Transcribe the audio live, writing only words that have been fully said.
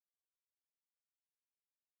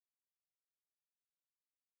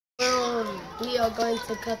We are going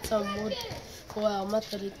to cut some wood for our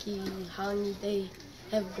Matariki Hangi Day.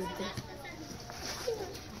 Have a good day.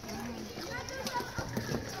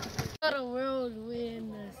 What a world we're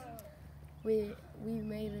in this. We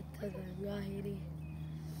made it to the Ngahiri.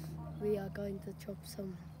 We are going to chop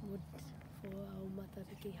some wood for our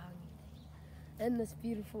Matariki Hangi Day in this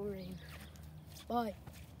beautiful rain. Bye.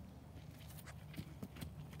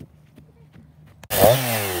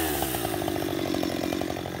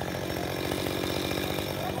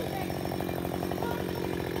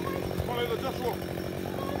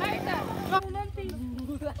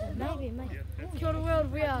 Kia ora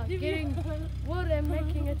world, we are getting wood and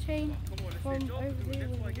making a chain from over there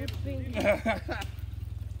with the wood being.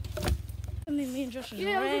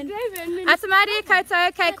 Atamari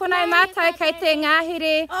koutou, kei konei mātou, kei te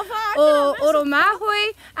ngāhere o Oro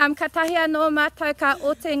Māhui, katahi anō mātou ka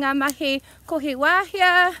o te ngā mahi kohi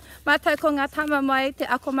wāhia, mātou ko ngā tama mai te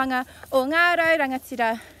akomanga o ngārau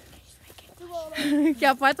rangatira.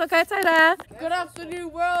 Kia pai tō koutou rā. Good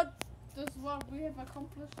afternoon world, this is what we have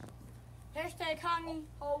accomplished. Hashtag Hangi,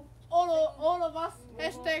 all of us,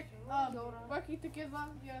 hashtag working together,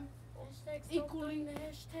 yeah. Equally.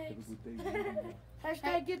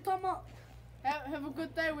 Hashtag get Tama. Have a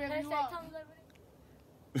good day wherever you are.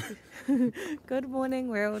 Good morning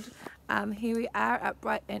world. Here we are up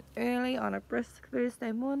bright and early on a brisk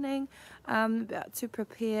Thursday morning, about to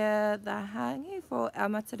prepare the hangi for our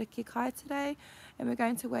Matariki kai today, and we're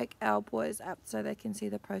going to wake our boys up so they can see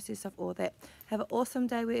the process of all that. Have an awesome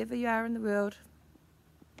day wherever you are in the world.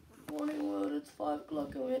 Morning world, it's 5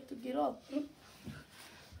 o'clock and we have to get up.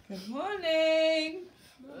 Good morning.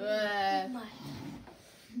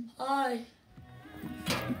 Hi.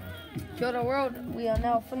 Kia ora world, we are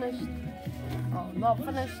now finished. Oh, not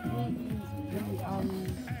finished.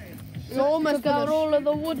 We almost got all of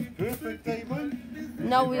the wood. Perfect day, mate.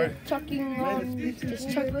 Now we're chucking just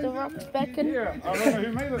chuck the rocks back in. Yeah, I don't know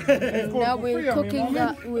who made it. And now we're cooking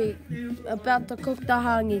we're about to cook the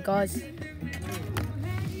hangi, guys.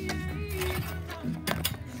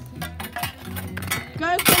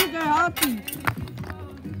 Go, happy.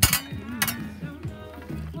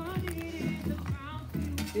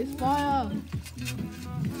 It's fire.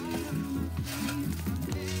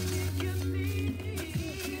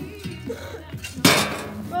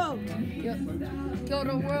 Oh. Yep. Kia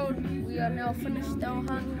ora world, we are now finished our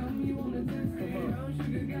hangi.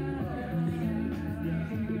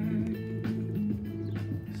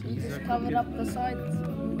 She just covered up the sides.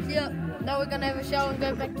 Yeah. Now we're gonna have a shower and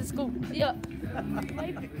go back to school. Yeah.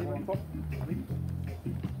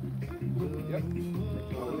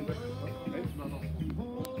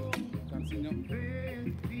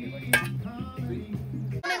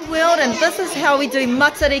 Morning world, and this is how we do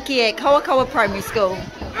Matariki at Kawakawa Primary School.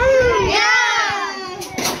 Yeah!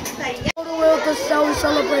 All the world, this is how we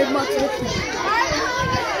celebrate Matariki.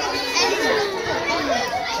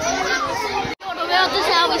 All the world, this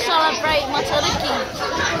is how we celebrate Matariki.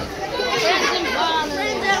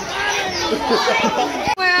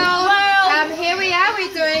 Well, here we are,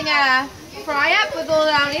 we're doing a fry up with all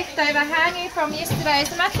our leftover hangi from yesterday's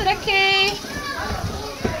Matariki.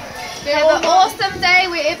 Have an awesome day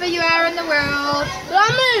wherever you are in the world.